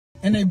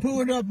And they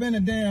pulled up in a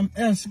damn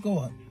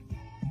Escort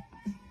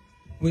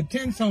with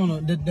tents on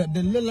it,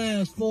 the little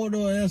ass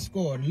 4-door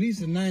Escort, at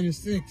least a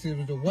 96, it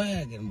was a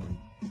wagon one.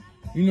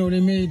 You know, they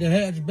made the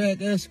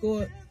hatchback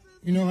Escort.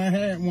 You know, I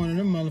had one of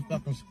them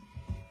motherfuckers.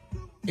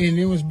 And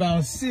it was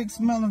about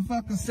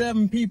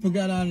 7 people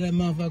got out of that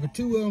motherfucker.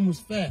 2 of them was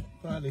fat.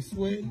 Probably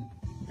sweating.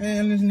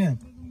 Man, listen to him.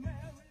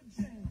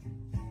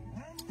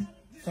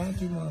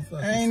 Thank you,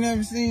 motherfucker. I ain't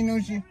never seen no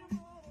shit.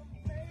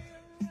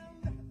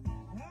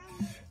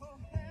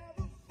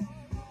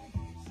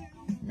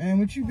 Man,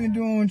 what you been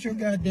doing with your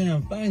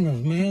goddamn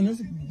fingers, man?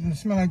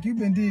 This smell like you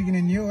been digging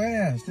in your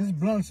ass. This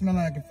blunt smell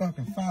like a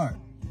fucking fart.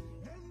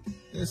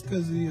 That's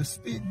because of your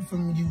spitting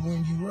from you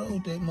when you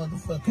rolled that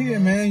motherfucker. Here,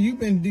 man, you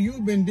been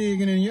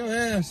digging in your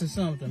ass or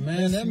something,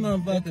 man. That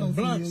motherfucking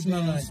blunt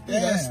smell like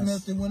ass. I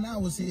smelled it when I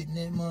was hitting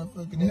that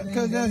motherfucker.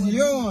 Because that's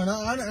yours.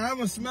 I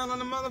was smelling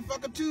the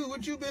motherfucker too.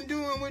 What you been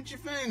doing with your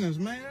fingers,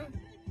 man?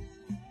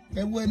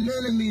 That wasn't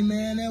none of me,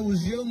 man. That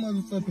was your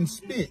motherfucking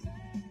spit.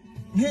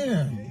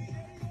 Yeah.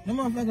 That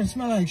motherfucker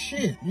smell like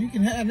shit. You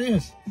can have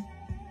this.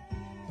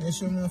 That's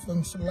your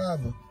motherfucking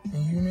saliva.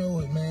 And you know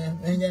it, man.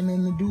 Ain't got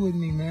nothing to do with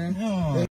me, man. Oh.